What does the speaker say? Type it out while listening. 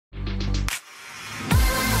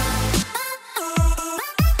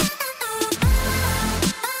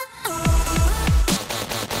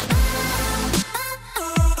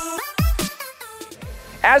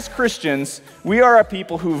as Christians, we are a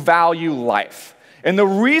people who value life. And the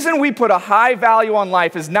reason we put a high value on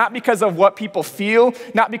life is not because of what people feel,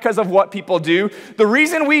 not because of what people do. The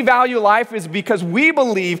reason we value life is because we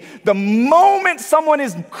believe the moment someone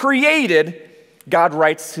is created, God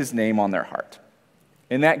writes his name on their heart.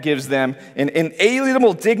 And that gives them an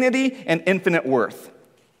inalienable dignity and infinite worth.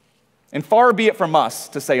 And far be it from us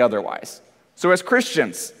to say otherwise. So as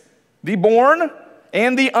Christians, the born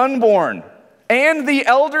and the unborn, and the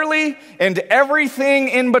elderly and everything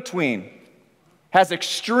in between, has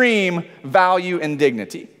extreme value and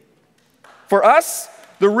dignity. For us,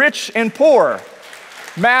 the rich and poor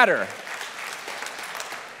matter.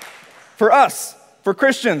 For us, for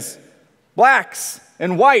Christians, blacks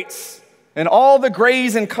and whites and all the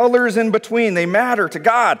grays and colors in between, they matter to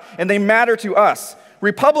God and they matter to us.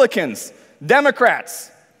 Republicans,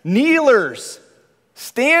 Democrats, kneelers,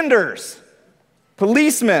 standers,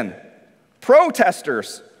 policemen,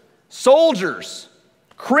 protesters, soldiers,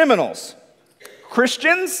 criminals,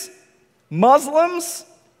 Christians, Muslims,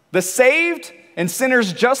 the saved, and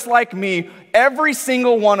sinners just like me, every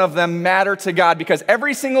single one of them matter to God because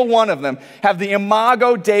every single one of them have the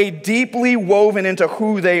Imago Dei deeply woven into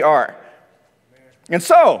who they are. And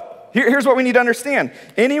so, here's what we need to understand.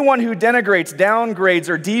 Anyone who denigrates, downgrades,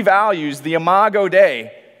 or devalues the Imago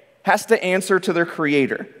Dei has to answer to their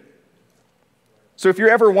Creator. So if you're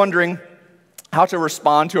ever wondering how to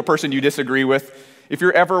respond to a person you disagree with, if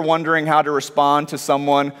you're ever wondering how to respond to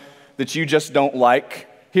someone that you just don't like,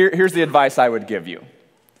 here's the advice I would give you.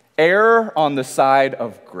 Err on the side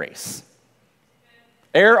of grace.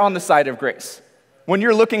 Err on the side of grace. When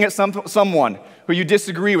you're looking at someone who you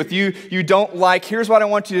disagree with, you don't like, here's what I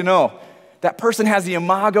want you to know. That person has the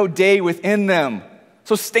Imago Dei within them.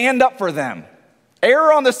 So stand up for them.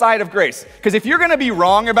 Err on the side of grace. Because if you're going to be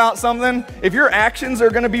wrong about something, if your actions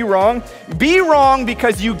are going to be wrong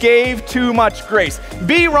because you gave too much grace.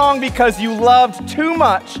 Be wrong because you loved too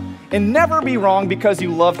much, and never be wrong because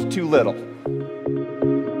you loved too little.